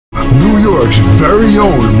York's very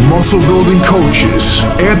own muscle building coaches,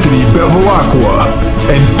 Anthony Bevilacqua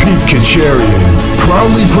and Pete Kacharian,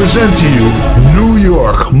 proudly present to you New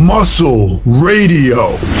York Muscle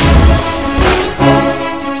Radio.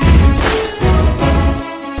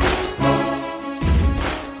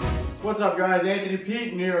 What's up, guys? Anthony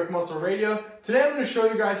Pete, New York Muscle Radio. Today I'm going to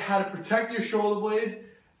show you guys how to protect your shoulder blades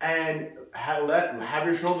and have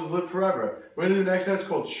your shoulders live forever. We're going to do an exercise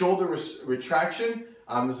called shoulder retraction.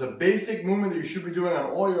 It's a basic movement that you should be doing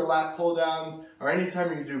on all your lat pull downs or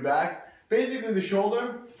anytime you do back. Basically the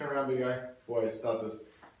shoulder, turn around big guy before I start this.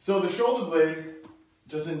 So the shoulder blade,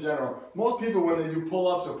 just in general, most people when they do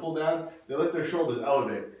pull-ups or pull downs, they let their shoulders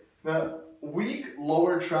elevate. Now, weak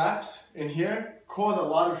lower traps in here cause a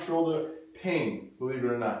lot of shoulder pain, believe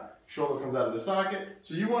it or not. Shoulder comes out of the socket,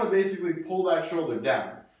 so you want to basically pull that shoulder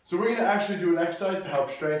down. So we're going to actually do an exercise to help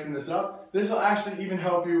strengthen this up. This will actually even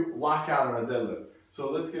help you lock out on a deadlift. So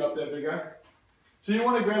let's get up there, big guy. So you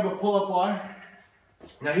want to grab a pull-up bar.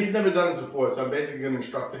 Now he's never done this before, so I'm basically going to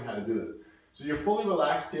instruct him how to do this. So you're fully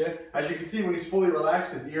relaxed here. As you can see, when he's fully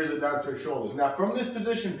relaxed, his ears are down to his shoulders. Now from this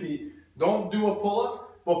position, Pete, don't do a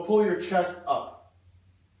pull-up, but pull your chest up.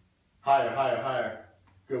 Higher, higher, higher.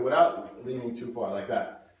 Good, without leaning too far, like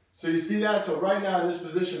that. So you see that? So right now in this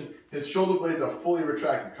position, his shoulder blades are fully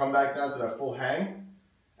retracted. Come back down to that full hang,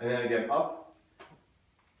 and then again up.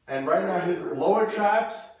 And right now his lower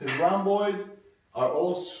traps, his rhomboids, are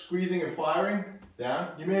all squeezing and firing down.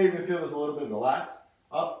 You may even feel this a little bit in the lats.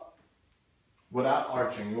 Up, without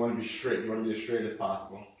arching. You want to be straight. You want to be as straight as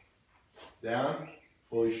possible. Down,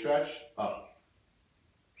 fully stretched, up.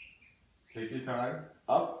 Take your time,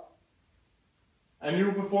 up. And you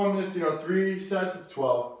will perform this, 3 sets of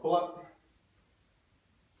 12. Pull up.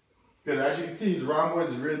 Good, as you can see, his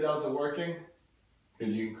rhomboids, his rear delts are working. Good,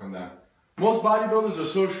 you can come down. Most bodybuilders are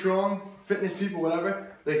so strong, fitness people,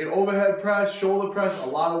 whatever, they can overhead press, shoulder press, a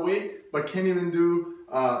lot of weight, but can't even do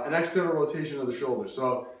an external rotation of the shoulder.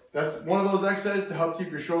 So that's one of those exercises to help keep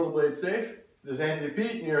your shoulder blades safe. This is Anthony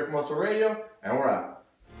Pete, New York Muscle Radio, and we're out.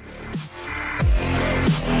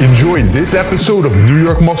 Enjoyed this episode of New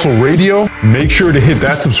York Muscle Radio? Make sure to hit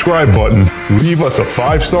that subscribe button, leave us a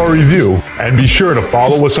 5-star review, and be sure to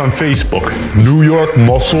follow us on Facebook, New York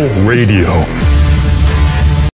Muscle Radio.